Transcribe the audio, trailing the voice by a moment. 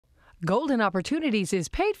Golden Opportunities is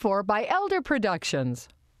paid for by Elder Productions.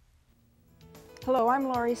 Hello, I'm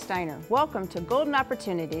Lori Steiner. Welcome to Golden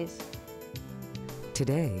Opportunities.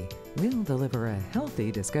 Today, we'll deliver a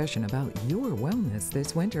healthy discussion about your wellness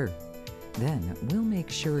this winter. Then, we'll make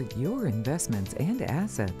sure your investments and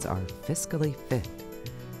assets are fiscally fit.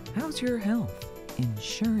 How's your health?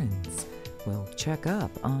 Insurance. We'll check up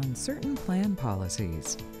on certain plan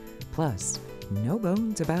policies. Plus, no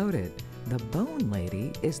bones about it. The Bone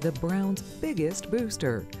Lady is the Browns' biggest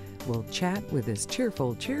booster. We'll chat with this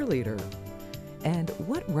cheerful cheerleader. And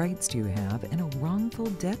what rights do you have in a wrongful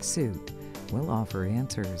death suit? We'll offer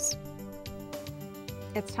answers.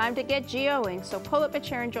 It's time to get geoing, so pull up a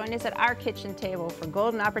chair and join us at our kitchen table for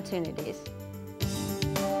Golden Opportunities.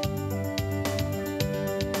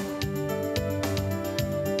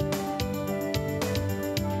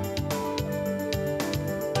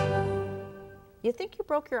 You think you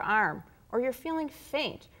broke your arm, or you're feeling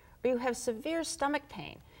faint, or you have severe stomach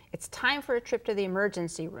pain. It's time for a trip to the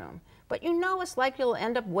emergency room. But you know it's likely you'll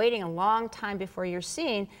end up waiting a long time before you're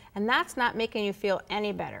seen, and that's not making you feel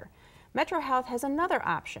any better. Metro Health has another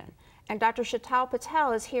option, and Dr. Cheerful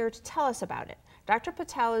Patel is here to tell us about it. Dr.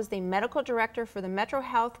 Patel is the medical director for the Metro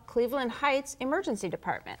Health Cleveland Heights Emergency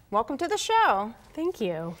Department. Welcome to the show. Thank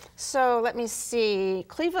you. So let me see,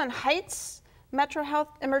 Cleveland Heights Metro Health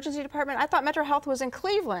Emergency Department? I thought Metro Health was in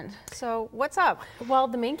Cleveland. So what's up? Well,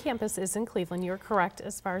 the main campus is in Cleveland. You're correct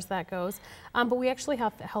as far as that goes. But we actually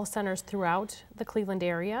have health centers throughout the Cleveland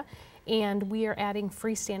area, and we are adding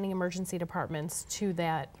freestanding emergency departments to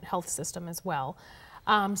that health system as well.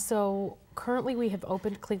 So currently we have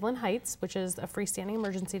opened Cleveland Heights, which is a freestanding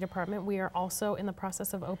emergency department. We are also in the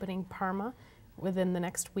process of opening Parma within the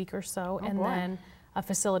next week or so, and then a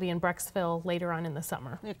facility in Brecksville later on in the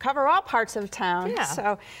summer. You cover all parts of town. Yeah.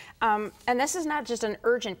 So, and this is not just an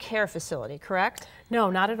urgent care facility, correct? No,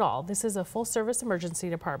 not at all. This is a full service emergency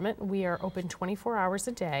department. We are open 24 hours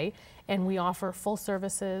a day, and we offer full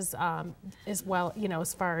services as well, you know,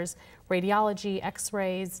 as far as radiology,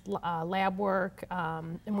 x-rays, lab work,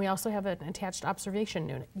 and we also have an attached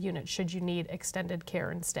observation unit should you need extended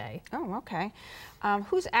care and stay. Oh, okay.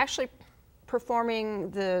 Who's actually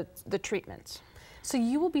performing the treatments? So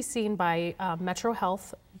you will be seen by Metro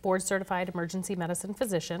Health board-certified emergency medicine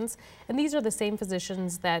physicians, and these are the same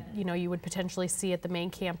physicians that you would potentially see at the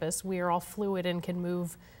main campus. We are all fluid and can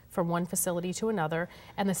move from one facility to another,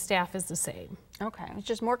 and the staff is the same. Okay, it's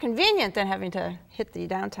just more convenient than having to hit the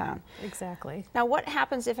downtown. Exactly. Now, what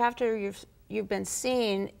happens if after you've been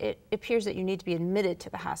seen, it appears that you need to be admitted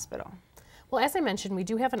to the hospital? Well, as I mentioned, we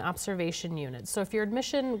do have an observation unit. So if your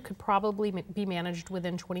admission could probably be managed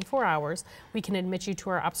within 24 hours, we can admit you to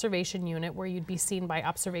our observation unit where you'd be seen by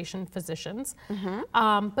observation physicians.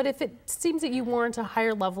 But if it seems that you warrant a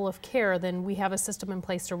higher level of care, then we have a system in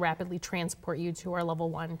place to rapidly transport you to our level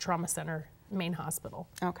 1 trauma center main hospital.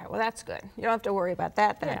 Okay, well that's good. You don't have to worry about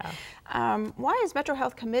that then. Yeah. Why is Metro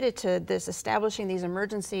Health committed to this, establishing these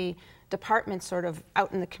emergency departments sort of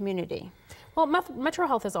out in the community? Well, Metro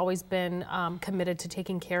Health has always been committed to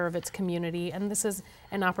taking care of its community, and this is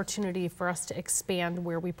an opportunity for us to expand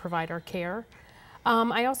where we provide our care.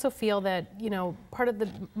 I also feel that, part of the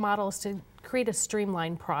model is to create a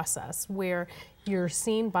streamlined process where you're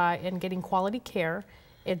seen by and getting quality care.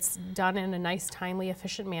 It's done in a nice, timely,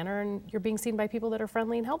 efficient manner, and you're being seen by people that are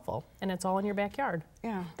friendly and helpful, and it's all in your backyard.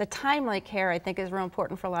 Yeah, the timely care I think is real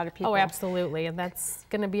important for a lot of people. Oh, absolutely, and that's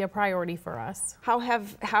going to be a priority for us. How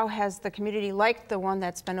has the community liked the one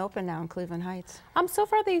that's been open now in Cleveland Heights? So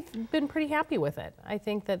far they've been pretty happy with it. I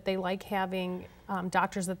think that they like having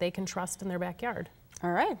doctors that they can trust in their backyard.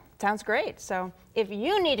 All right, sounds great. So if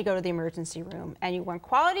you need to go to the emergency room and you want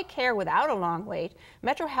quality care without a long wait,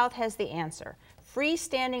 Metro Health has the answer.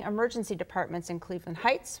 Freestanding emergency departments in Cleveland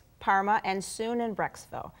Heights, Parma, and soon in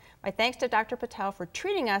Brecksville. My thanks to Dr. Patel for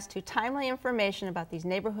treating us to timely information about these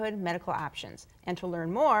neighborhood medical options. And to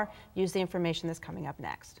learn more, use the information that's coming up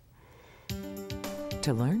next.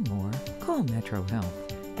 To learn more, call Metro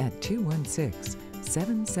Health at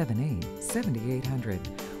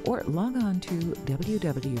 216-778-7800 or log on to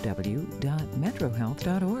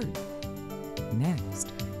www.metrohealth.org.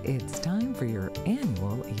 Next, it's time for your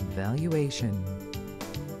annual evaluation.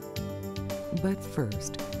 But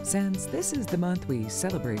first, since this is the month we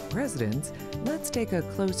celebrate presidents, let's take a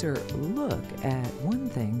closer look at one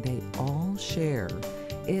thing they all share.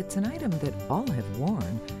 It's an item that all have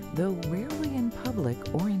worn, though rarely in public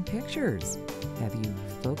or in pictures. Have you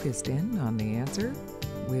focused in on the answer?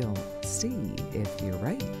 We'll see if you're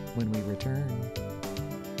right when we return.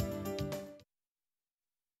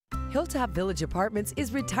 Hilltop Village Apartments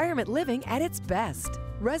is retirement living at its best.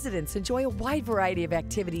 Residents enjoy a wide variety of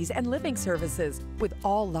activities and living services with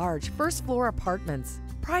all large first-floor apartments,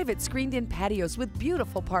 private screened-in patios with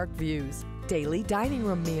beautiful park views, daily dining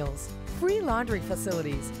room meals, free laundry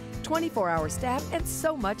facilities, 24-hour staff, and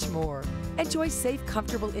so much more. Enjoy safe,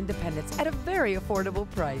 comfortable independence at a very affordable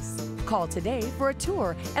price. Call today for a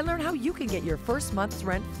tour and learn how you can get your first month's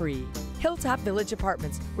rent free. Hilltop Village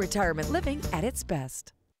Apartments, retirement living at its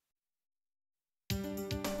best.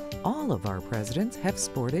 All of our presidents have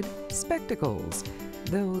sported spectacles,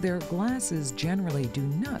 though their glasses generally do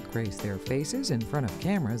not grace their faces in front of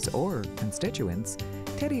cameras or constituents.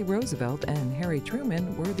 Teddy Roosevelt and Harry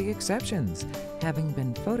Truman were the exceptions, having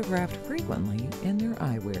been photographed frequently in their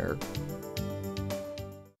eyewear.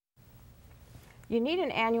 You need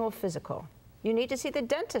an annual physical. You need to see the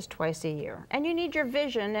dentist twice a year, and you need your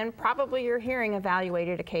vision and probably your hearing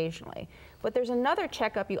evaluated occasionally. But there's another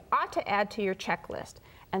checkup you ought to add to your checklist,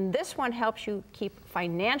 and this one helps you keep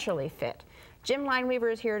financially fit. Jim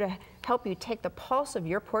Lineweaver is here to help you take the pulse of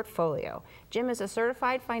your portfolio. Jim is a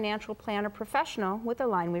certified financial planner professional with the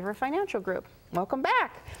Lineweaver Financial Group. Welcome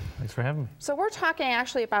back. Thanks for having me. So we're talking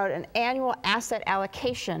actually about an annual asset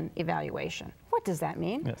allocation evaluation. What does that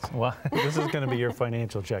mean? Yes, well, this is going to be your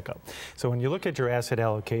financial checkup. So when you look at your asset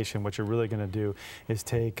allocation, what you're really going to do is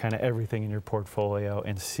take kind of everything in your portfolio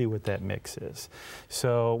and see what that mix is.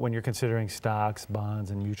 So when you're considering stocks,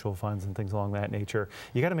 bonds, and mutual funds and things along that nature,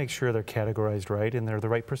 you got to make sure they're categorized right and they're the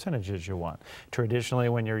right percentages you want. Traditionally,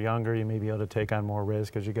 when you're younger, you may be able to take on more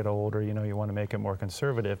risk. As you get older, you know, you want to make it more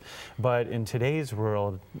conservative. But in today's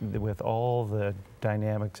world, with all the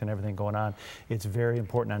dynamics and everything going on, it's very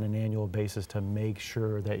important on an annual basis to make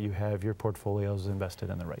sure that you have your portfolios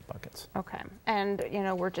invested in the right buckets. Okay, and you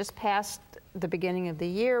know, we're just past the beginning of the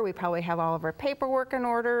year. We probably have all of our paperwork in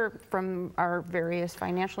order from our various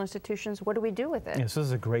financial institutions. What do we do with it? Yes, this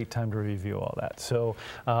is a great time to review all that. So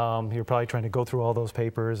you're probably trying to go through all those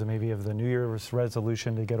papers and maybe have the New Year's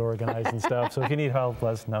resolution to get organized and stuff. So if you need help,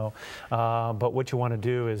 let us know. But what you want to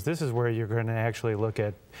do is, this is where you're going to actually look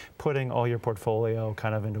at putting all your portfolio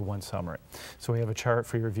kind of into one summary. So we have a chart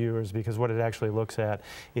for your viewers, because what it actually looks at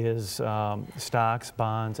is stocks,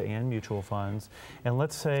 bonds, and mutual funds. And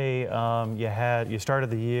let's say you started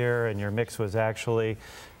the year and your mix was actually,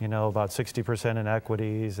 you know, about 60% in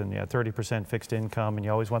equities and you had 30% fixed income, and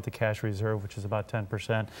you always want the cash reserve, which is about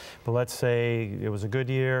 10%. But let's say it was a good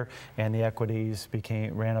year and the equities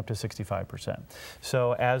ran up to 65%.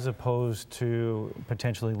 So as opposed to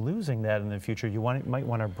potentially losing that in the future, you might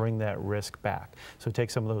want to bring that risk back. So take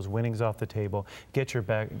some of those winnings off the table, get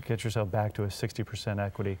yourself back to a 60%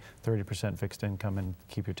 equity, 30% fixed income, and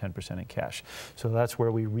keep your 10% in cash. So that's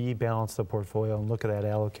where we rebalance the portfolio and look at that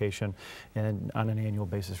allocation, and on an annual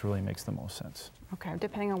basis really makes the most sense. Okay,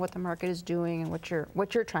 depending on what the market is doing and what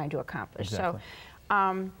you're trying to accomplish. Exactly.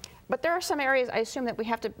 So, but there are some areas I assume that we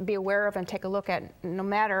have to be aware of and take a look at, no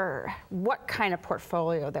matter what kind of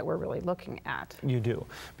portfolio that we're really looking at. You do,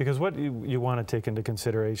 because what you want to take into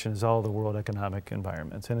consideration is all the world economic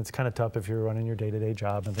environments, and it's kind of tough if you're running your day-to-day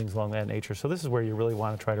job and things along that nature. So this is where you really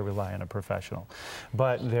want to try to rely on a professional.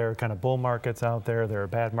 But there are kind of bull markets out there. There are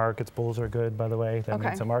bad markets. Bulls are good, by the way. That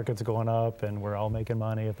means the market's going up and we're all making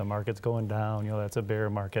money. If the market's going down, you know, that's a bear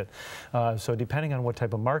market. So depending on what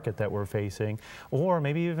type of market that we're facing, or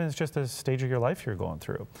maybe even it's just a stage of your life you're going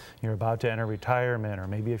through. You're about to enter retirement, or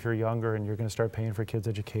maybe if you're younger and you're going to start paying for kids'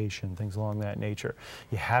 education, things along that nature.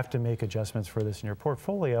 You have to make adjustments for this in your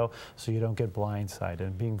portfolio so you don't get blindsided.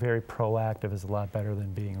 And being very proactive is a lot better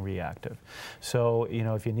than being reactive. So, you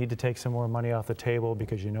know, if you need to take some more money off the table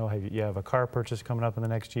because you know you have a car purchase coming up in the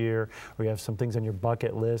next year, or you have some things on your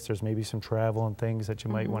bucket list, there's maybe some travel and things that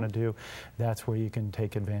you might want to do, that's where you can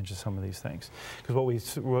take advantage of some of these things.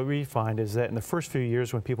 Because what we find is that in the first few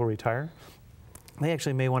years when people retire, they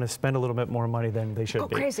actually may want to spend a little bit more money than they should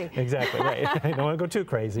be. Go crazy. Exactly, right. You don't want to go too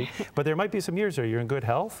crazy. But there might be some years where you're in good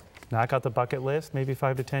health, knock out the bucket list, maybe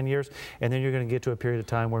 5 to 10 years, and then you're going to get to a period of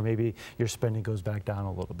time where maybe your spending goes back down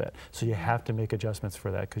a little bit. So you have to make adjustments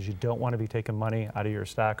for that, because you don't want to be taking money out of your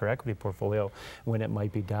stock or equity portfolio when it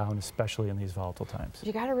might be down, especially in these volatile times.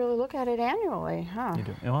 You got to really look at it annually, huh? You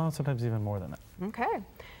do. Well, sometimes even more than that. Okay.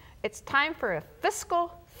 It's time for a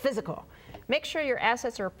fiscal physical. Make sure your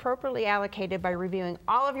assets are appropriately allocated by reviewing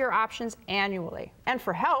all of your options annually. And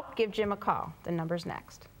for help, give Jim a call. The number's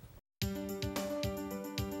next.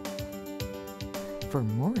 For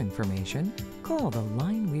more information, call the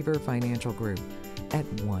Lineweaver Financial Group at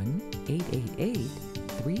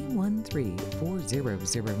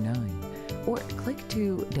 1-888-313-4009 or click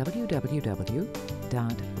to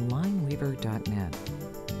www.lineweaver.net.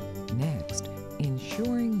 Next,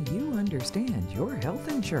 ensuring you understand your health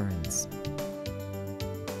insurance.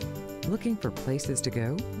 Looking for places to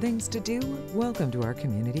go, things to do? Welcome to our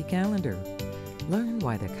community calendar. Learn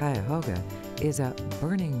why the Cuyahoga is a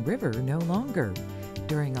burning river no longer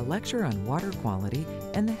during a lecture on water quality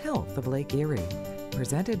and the health of Lake Erie,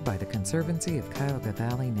 presented by the Conservancy of Cuyahoga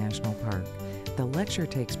Valley National Park. The lecture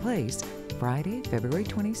takes place Friday, February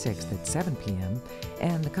 26th at 7 p.m.,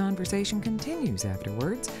 and the conversation continues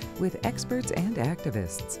afterwards with experts and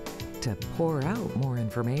activists. To pour out more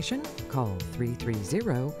information, call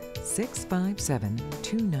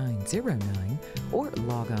 330-657-2909 or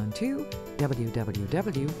log on to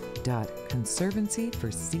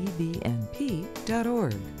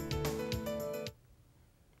www.conservancyforcvnp.org.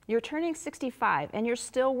 You're turning 65 and you're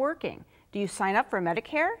still working. Do you sign up for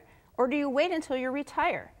Medicare or do you wait until you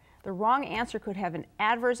retire? The wrong answer could have an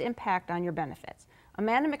adverse impact on your benefits.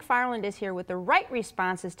 Amanda McFarland is here with the right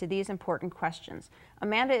responses to these important questions.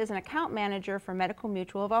 Amanda is an account manager for Medical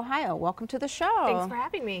Mutual of Ohio. Welcome to the show. Thanks for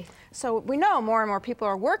having me. So we know more and more people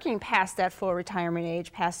are working past that full retirement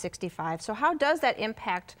age, past 65. So how does that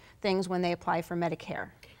impact things when they apply for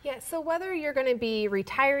Medicare? Yeah, so whether you're going to be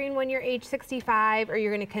retiring when you're age 65 or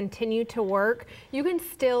you're going to continue to work, you can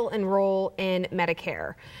still enroll in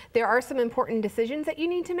Medicare. There are some important decisions that you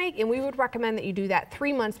need to make, and we would recommend that you do that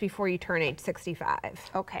 3 months before you turn age 65.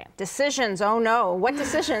 Okay, decisions, oh no, what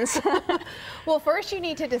decisions? Well, first you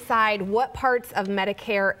need to decide what parts of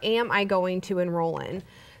Medicare am I going to enroll in.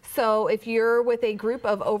 So if you're with a group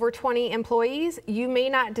of over 20 employees, you may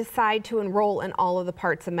not decide to enroll in all of the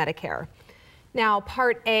parts of Medicare. Now,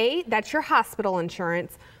 Part A, that's your hospital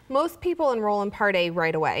insurance. Most people enroll in Part A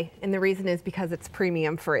right away, and the reason is because it's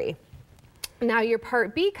premium free. Now, your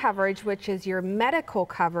Part B coverage, which is your medical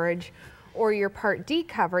coverage, or your Part D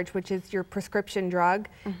coverage, which is your prescription drug,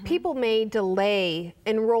 people may delay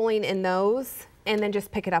enrolling in those and then just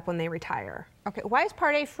pick it up when they retire. Okay, why is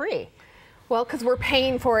Part A free? Well, because we're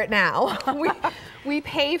paying for it now. we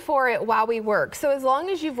pay for it while we work. So as long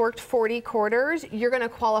as you've worked 40 quarters, you're going to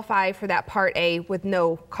qualify for that Part A with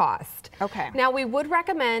no cost. Okay. Now, we would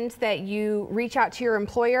recommend that you reach out to your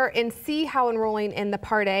employer and see how enrolling in the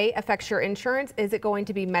Part A affects your insurance. Is it going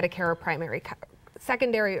to be Medicare or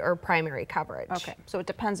secondary or primary coverage? Okay, so it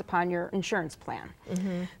depends upon your insurance plan.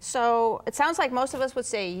 So it sounds like most of us would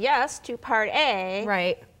say yes to Part A.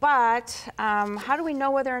 Right. But how do we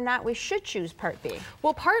know whether or not we should choose Part B?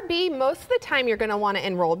 Well, Part B, most of the time you're going to want to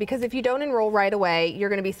enroll, because if you don't enroll right away, you're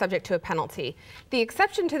going to be subject to a penalty. The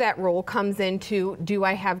exception to that rule comes into, do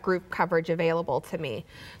I have group coverage available to me?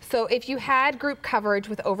 So if you had group coverage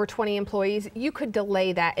with over 20 employees, you could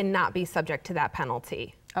delay that and not be subject to that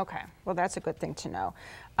penalty. Okay, well that's a good thing to know.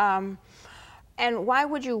 And why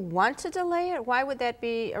would you want to delay it? Why would that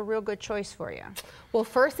be a real good choice for you? Well,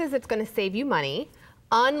 first is it's going to save you money.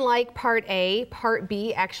 Unlike Part A, Part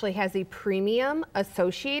B actually has a premium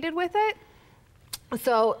associated with it.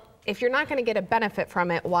 So if you're not going to get a benefit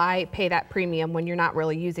from it, why pay that premium when you're not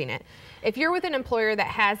really using it? If you're with an employer that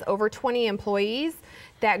has over 20 employees,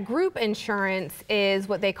 that group insurance is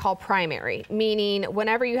what they call primary, meaning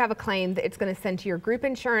whenever you have a claim, it's going to send to your group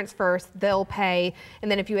insurance first, they'll pay,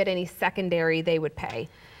 and then if you had any secondary, they would pay.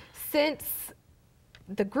 Since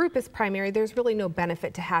the group is primary, there's really no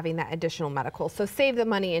benefit to having that additional medical. So save the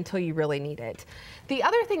money until you really need it. The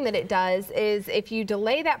other thing that it does is if you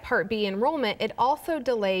delay that Part B enrollment, it also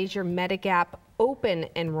delays your Medigap open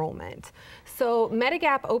enrollment. So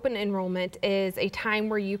Medigap open enrollment is a time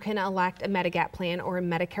where you can elect a Medigap plan or a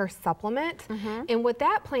Medicare supplement. And what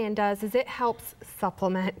that plan does is it helps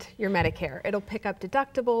supplement your Medicare. It'll pick up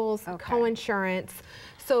deductibles, coinsurance.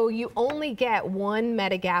 So you only get one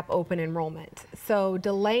Medigap open enrollment. So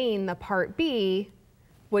delaying the Part B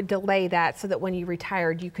would delay that so that when you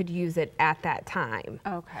retired, you could use it at that time.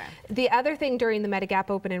 Okay. The other thing during the Medigap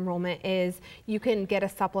open enrollment is you can get a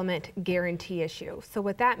supplement guarantee issue. So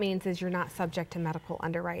what that means is you're not subject to medical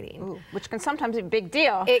underwriting. Ooh, which can sometimes be a big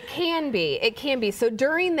deal. It can be, it can be. So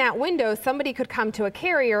during that window, somebody could come to a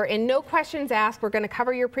carrier and no questions asked, we're gonna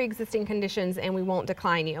cover your pre-existing conditions and we won't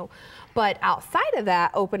decline you. But outside of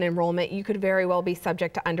that open enrollment, you could very well be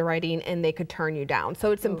subject to underwriting and they could turn you down.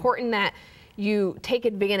 So it's important that you take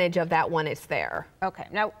advantage of that when it's there. Okay,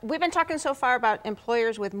 now we've been talking so far about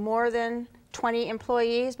employers with more than 20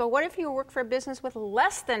 employees, but what if you work for a business with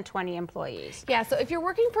less than 20 employees? Yeah, so if you're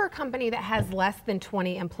working for a company that has less than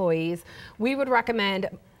 20 employees, we would recommend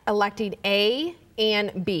electing A,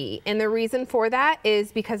 and B. And the reason for that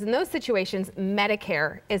is because in those situations,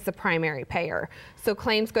 Medicare is the primary payer. So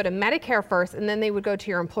claims go to Medicare first, and then they would go to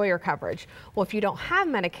your employer coverage. Well, if you don't have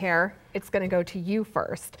Medicare, it's going to go to you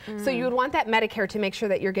first. So you would want that Medicare to make sure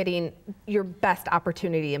that you're getting your best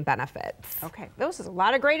opportunity and benefits. Okay, this is a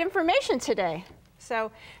lot of great information today.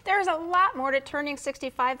 So there's a lot more to turning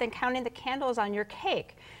 65 than counting the candles on your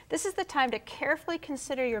cake. This is the time to carefully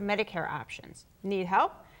consider your Medicare options. Need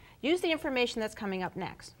help? Use the information that's coming up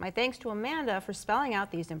next. My thanks to Amanda for spelling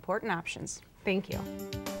out these important options. Thank you.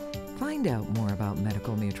 Find out more about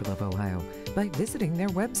Medical Mutual of Ohio by visiting their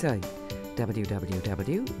website,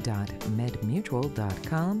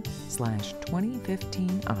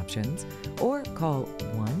 www.medmutual.com/2015options, or call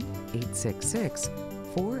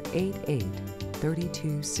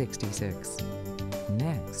 1-866-488-3266.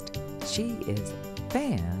 Next, she is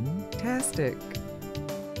fantastic.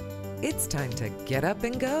 It's time to get up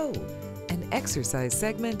and go, an exercise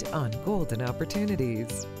segment on golden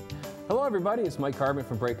opportunities. Hello everybody, it's Mike Carbon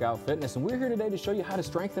from Breakout Fitness, and we're here today to show you how to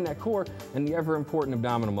strengthen that core and the ever important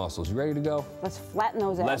abdominal muscles. You ready to go? Let's flatten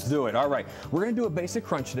those abs. Let's do it. All right, we're gonna do a basic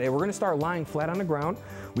crunch today. We're gonna start lying flat on the ground.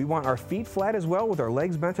 We want our feet flat as well, with our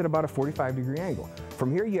legs bent at about a 45-degree angle.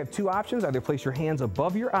 From here, you have two options. Either place your hands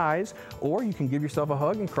above your eyes, or you can give yourself a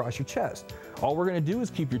hug and cross your chest. All we're gonna do is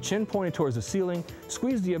keep your chin pointed towards the ceiling,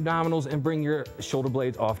 squeeze the abdominals, and bring your shoulder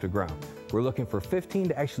blades off the ground. We're looking for 15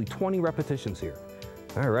 to actually 20 repetitions here.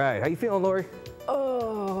 All right, how you feeling, Lori?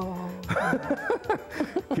 Oh.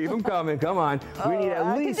 Keep them coming, come on. We need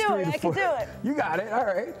at least 3 to 4. I can do it. You got it, all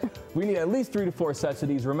right. We need at least 3 to 4 sets of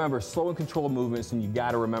these. Remember, slow and controlled movements, and you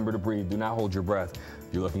gotta remember to breathe. Do not hold your breath.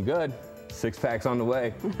 You're looking good. 6-pack's on the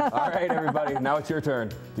way. All right, everybody, now it's your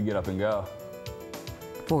turn to get up and go.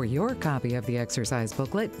 For your copy of the exercise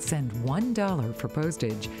booklet, send $1 for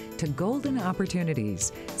postage to Golden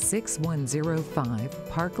Opportunities, 6105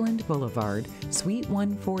 Parkland Boulevard, Suite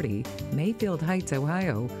 140, Mayfield Heights,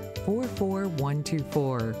 Ohio,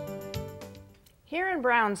 44124. Here in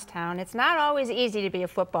Brownstown, it's not always easy to be a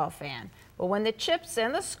football fan. But when the chips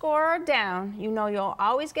and the score are down, you know you'll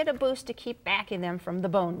always get a boost to keep backing them from the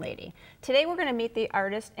Bone Lady. Today we're going to meet the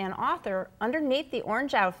artist and author underneath the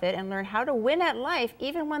orange outfit and learn how to win at life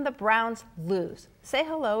even when the Browns lose. Say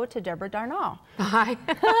hello to Deborah Darnall. Hi.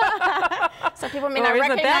 Some people may not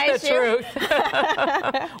recognize you. Isn't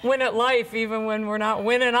that the truth? Win at life even when we're not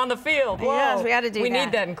winning on the field. Whoa. Yes, we got to do that. We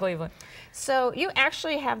need that in Cleveland. So you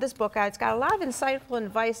actually have this book out. It's got a lot of insightful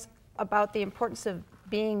advice about the importance of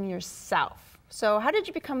being yourself. So how did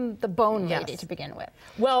you become the Bone Lady to begin with?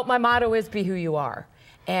 Well, my motto is be who you are.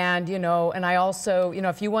 And, you know, and I also, you know,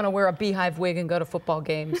 if you want to wear a beehive wig and go to football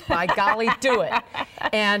games, by golly, do it.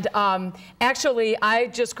 And actually, I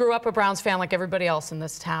just grew up a Browns fan like everybody else in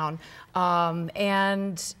this town.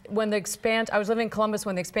 And when the I was living in Columbus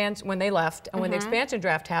when they left, and when the expansion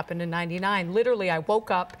draft happened in '99, literally I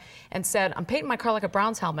woke up and said, I'm painting my car like a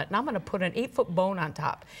Browns helmet, and I'm going to put an 8-foot bone on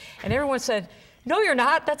top. And everyone said, no, you're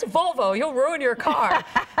not. That's a Volvo. You'll ruin your car.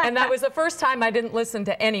 And that was the first time I didn't listen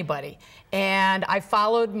to anybody. And I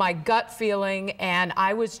followed my gut feeling, and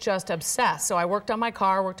I was just obsessed. So I worked on my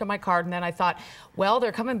car, and then I thought, well,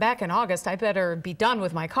 they're coming back in August. I better be done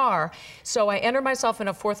with my car. So I entered myself in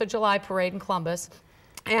a 4th of July parade in Columbus.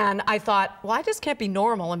 And I thought, well, I just can't be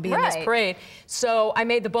normal and be in this parade. So I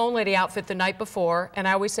made the Bone Lady outfit the night before, and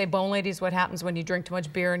I always say Bone Lady is what happens when you drink too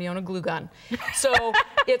much beer and you own a glue gun. So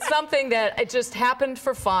it's something that it just happened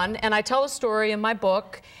for fun, and I tell a story in my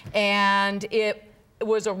book, and it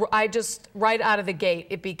was right out of the gate,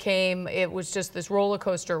 it was just this roller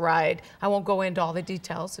coaster ride. I won't go into all the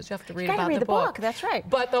details, because you have to read about the book. That's right.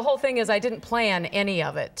 But the whole thing is I didn't plan any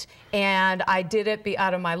of it. And I did it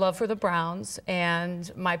out of my love for the Browns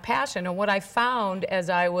and my passion. And what I found as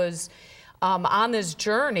I was on this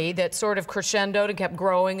journey that sort of crescendoed and kept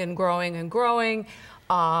growing and growing and growing,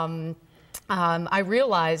 I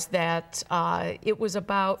realized that it was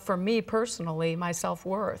about, for me personally, my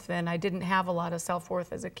self-worth, and I didn't have a lot of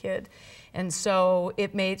self-worth as a kid. And so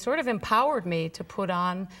it sort of empowered me to put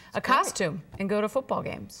on a costume and go to football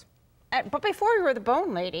games. But before you were the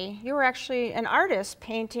Bone Lady, you were actually an artist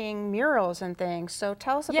painting murals and things. So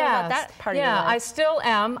tell us about that part of your life. Yeah, I still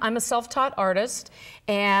am. I'm a self-taught artist,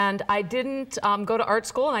 and I didn't go to art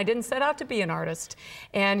school, and I didn't set out to be an artist.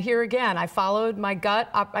 And here again, I followed my gut.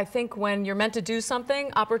 I think when you're meant to do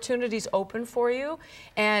something, opportunities open for you,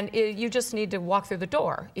 and you just need to walk through the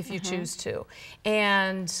door if you choose to.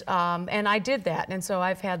 And I did that, and so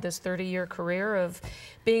I've had this 30-year career of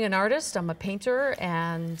being an artist. I'm a painter,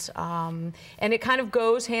 and it kind of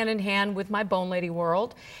goes hand in hand with my Bone Lady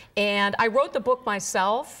world. And I wrote the book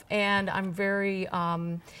myself, and I'm very,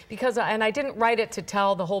 and I didn't write it to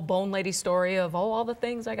tell the whole Bone Lady story of, oh, all the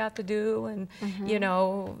things I got to do, and, you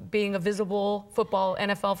know, being a visible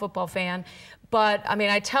NFL football fan. But I mean,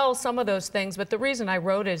 I tell some of those things, but the reason I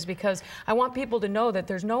wrote it is because I want people to know that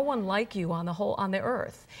there's no one like you on the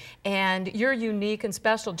earth. And you're unique and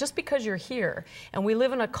special just because you're here. And we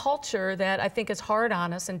live in a culture that I think is hard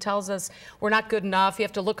on us and tells us we're not good enough, you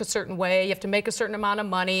have to look a certain way, you have to make a certain amount of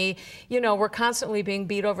money. You know, we're constantly being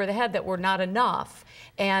beat over the head that we're not enough.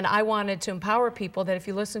 And I wanted to empower people that if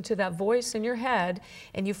you listen to that voice in your head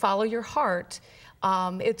and you follow your heart,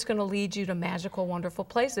 it's going to lead you to magical, wonderful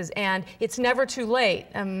places. And it's never too late.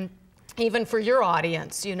 Even for your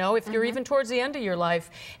audience, you know, if you're even towards the end of your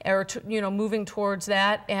life, or you know, moving towards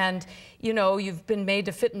that, and you know, you've been made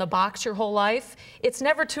to fit in the box your whole life, it's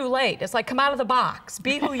never too late. It's like, come out of the box,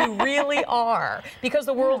 be who you really are, because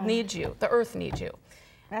the world needs you, the earth needs you.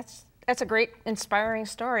 That's a great, inspiring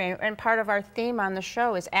story. And part of our theme on the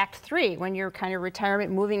show is Act 3, when you're kind of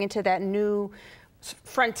retirement, moving into that new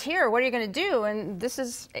frontier. What are you going to do? And this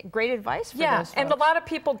is great advice for those folks. And a lot of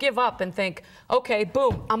people give up and think, okay,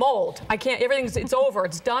 boom, I'm old. I can't, it's over,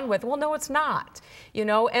 it's done with. Well, no, it's not, you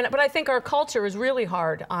know. But I think our culture is really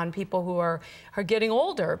hard on people who are getting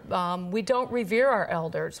older. We don't revere our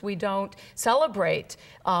elders. We don't celebrate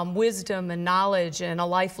wisdom and knowledge and a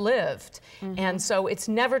life lived. And so it's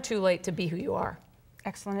never too late to be who you are.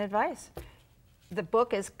 Excellent advice. The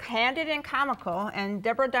book is candid and comical, and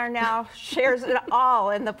Deborah Darnell shares it all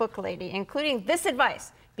in The Book Lady, including this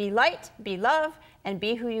advice: be light, be love, and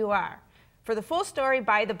be who you are. For the full story,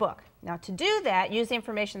 buy the book. Now, to do that, use the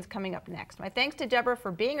information that's coming up next. My thanks to Deborah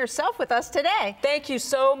for being herself with us today. Thank you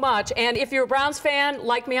so much. And if you're a Browns fan,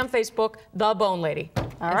 like me on Facebook, The Bone Lady.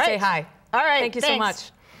 All right. Say hi. All right. Thank you so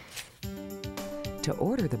much. To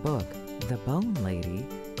order the book, The Bone Lady,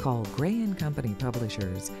 call Gray & Company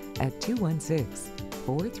Publishers at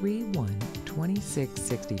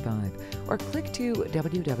 216-431-2665 or click to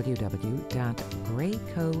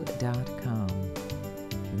www.grayco.com.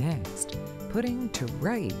 Next, putting to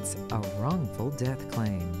rights a wrongful death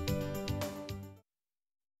claim.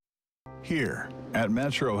 Here at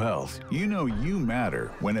Metro Health, you know you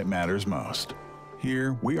matter when it matters most.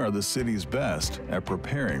 Here, we are the city's best at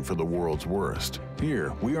preparing for the world's worst.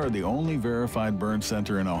 Here, we are the only verified burn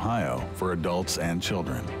center in Ohio for adults and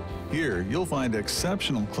children. Here, you'll find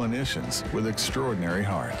exceptional clinicians with extraordinary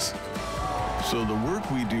hearts. So the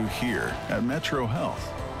work we do here at Metro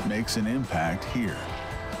Health makes an impact here,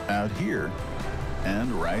 out here,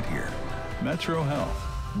 and right here. Metro Health,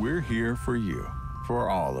 we're here for you,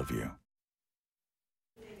 for all of you.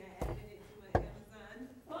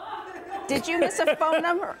 Did you miss a phone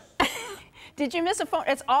number? Did you miss a phone?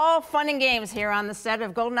 It's all fun and games here on the set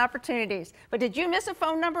of Golden Opportunities. But did you miss a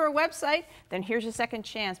phone number or website? Then here's your second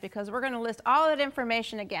chance, because we're going to list all that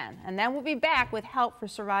information again. And then we'll be back with help for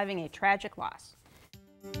surviving a tragic loss.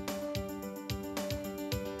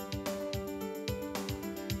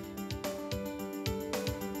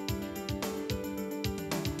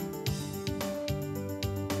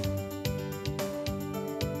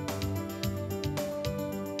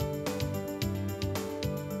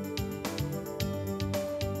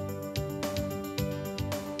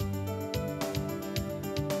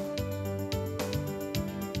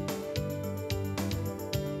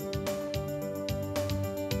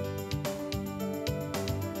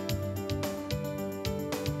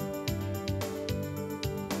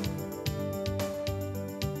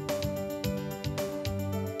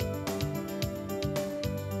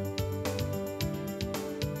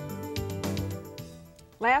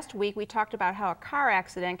 Last week, we talked about how a car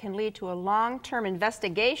accident can lead to a long-term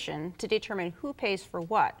investigation to determine who pays for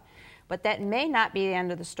what. But that may not be the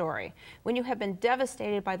end of the story. When you have been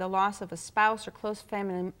devastated by the loss of a spouse or close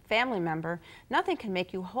family member, nothing can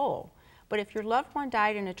make you whole. But if your loved one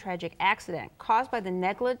died in a tragic accident caused by the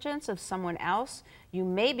negligence of someone else, you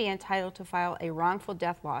may be entitled to file a wrongful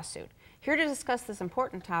death lawsuit. Here to discuss this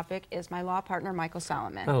important topic is my law partner, Michael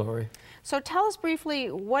Solomon. Hello, Lori. So tell us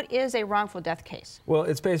briefly, what is a wrongful death case? Well,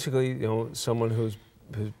 it's basically, you know, someone whose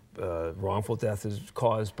wrongful death is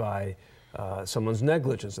caused by someone's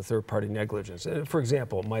negligence, a third-party negligence. For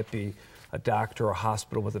example, it might be a doctor or a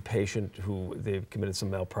hospital with a patient who they've committed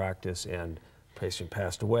some malpractice and the patient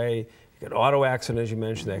passed away. You get an auto accident, as you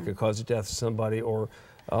mentioned, that could cause the death of somebody, or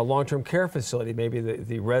a long-term care facility. Maybe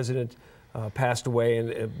the resident passed away,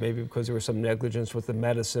 and maybe because there was some negligence with the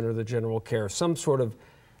medicine or the general care, some sort of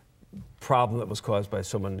problem that was caused by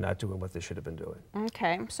someone not doing what they should have been doing.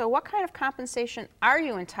 Okay, so what kind of compensation are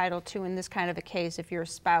you entitled to in this kind of a case if you're a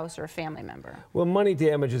spouse or a family member? Well, money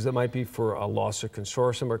damages that might be for a loss of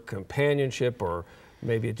consortium or companionship, or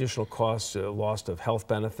maybe additional costs, loss of health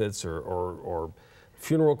benefits, or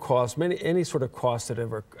funeral costs, any sort of costs that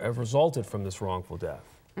have resulted from this wrongful death.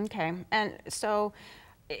 Okay, and so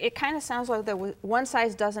it kind of sounds like that one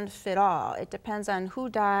size doesn't fit all. It depends on who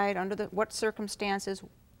died, under what circumstances,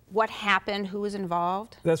 what happened, who was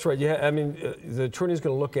involved. That's right. Yeah, I mean, the attorney is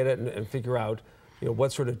going to look at it and figure out,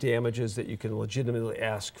 what sort of damages that you can legitimately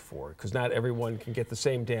ask for, because not everyone can get the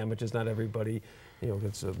same damages. Not everybody,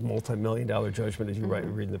 gets a multi-million-dollar judgment as you read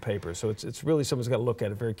in the paper. So it's really someone's got to look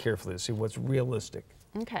at it very carefully to see what's realistic.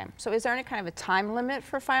 Okay, so is there any kind of a time limit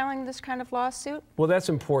for filing this kind of lawsuit? Well, that's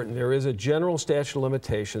important. There is a general statute of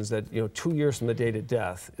limitations that, 2 years from the date of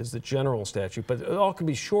death is the general statute, but it all can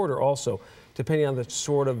be shorter also, depending on the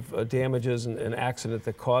sort of damages and accident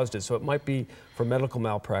that caused it. So it might be, for medical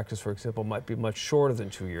malpractice, for example, might be much shorter than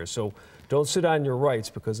 2 years. So don't sit on your rights,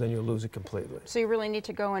 because then you'll lose it completely. So you really need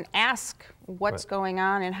to go and ask what's going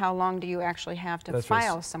on and how long do you actually have to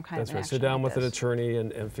file some kind of action. That's right. Sit down with an attorney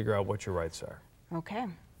and figure out what your rights are. Okay.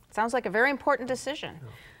 Sounds like a very important decision. Yeah.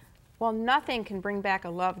 While nothing can bring back a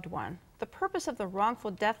loved one, the purpose of the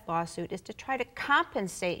wrongful death lawsuit is to try to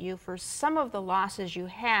compensate you for some of the losses you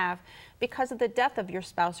have because of the death of your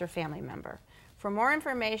spouse or family member. For more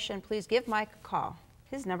information, please give Mike a call.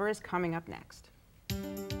 His number is coming up next.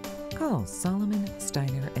 Call Solomon,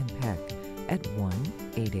 Steiner, and Peck at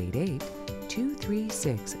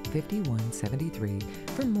 1-888-236-5173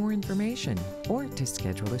 for more information, or to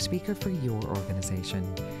schedule a speaker for your organization.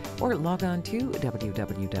 Or log on to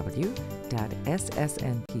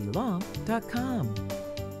www.ssnplaw.com.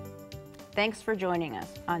 Thanks for joining us.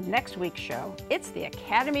 On next week's show, it's the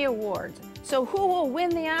Academy Awards. So who will win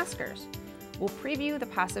the Oscars? We'll preview the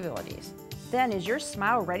possibilities. Then, is your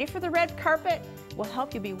smile ready for the red carpet? We'll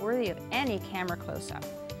help you be worthy of any camera close-up.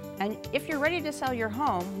 And if you're ready to sell your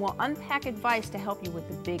home, we'll unpack advice to help you with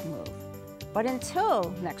the big move. But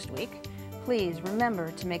until next week, please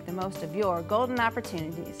remember to make the most of your golden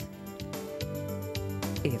opportunities.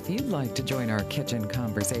 If you'd like to join our kitchen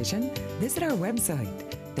conversation, visit our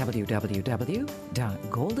website,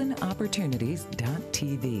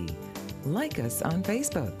 www.goldenopportunities.tv. Like us on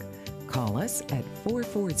Facebook. Call us at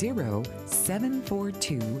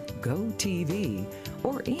 440-742-GO-TV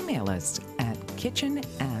or email us at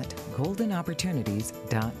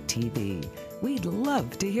kitchen@goldenopportunities.tv. We'd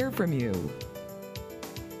love to hear from you.